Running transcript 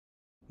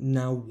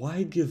Now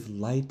why give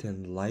light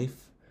and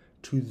life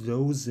to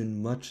those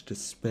in much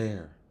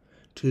despair,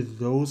 to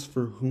those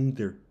for whom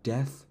their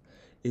death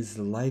is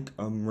like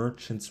a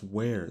merchant's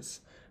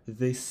wares?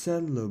 They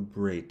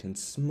celebrate and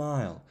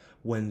smile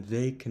when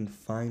they can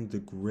find the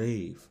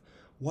grave.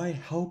 Why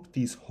help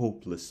these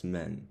hopeless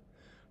men,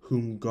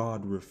 whom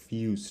God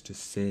refused to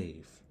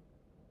save?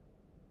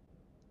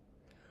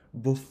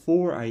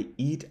 Before I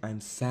eat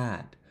I'm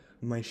sad,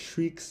 my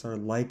shrieks are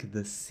like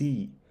the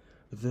sea.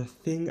 The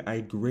thing I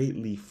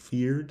greatly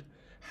feared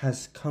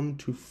has come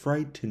to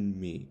frighten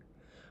me.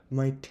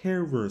 My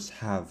terrors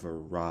have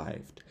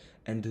arrived,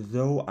 and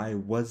though I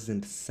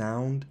wasn't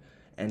sound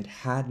and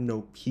had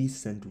no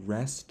peace and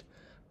rest,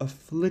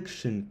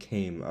 affliction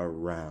came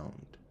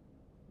around.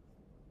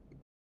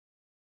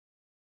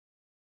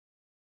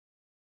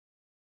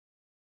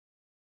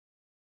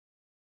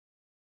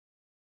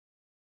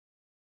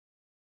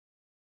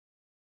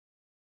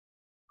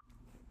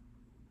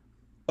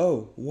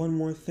 Oh, one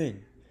more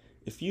thing.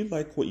 If you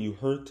like what you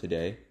heard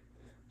today,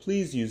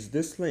 please use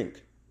this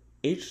link,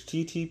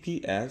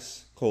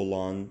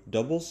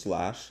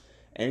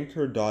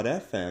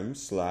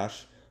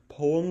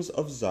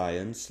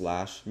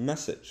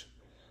 https://anchor.fm/poemsofzion/message.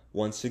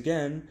 Once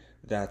again,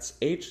 that's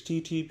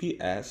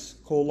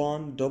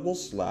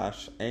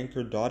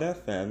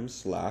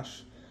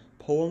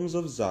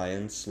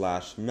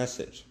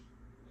https://anchor.fm/poemsofzion/message.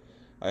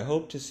 I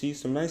hope to see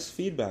some nice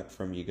feedback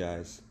from you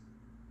guys.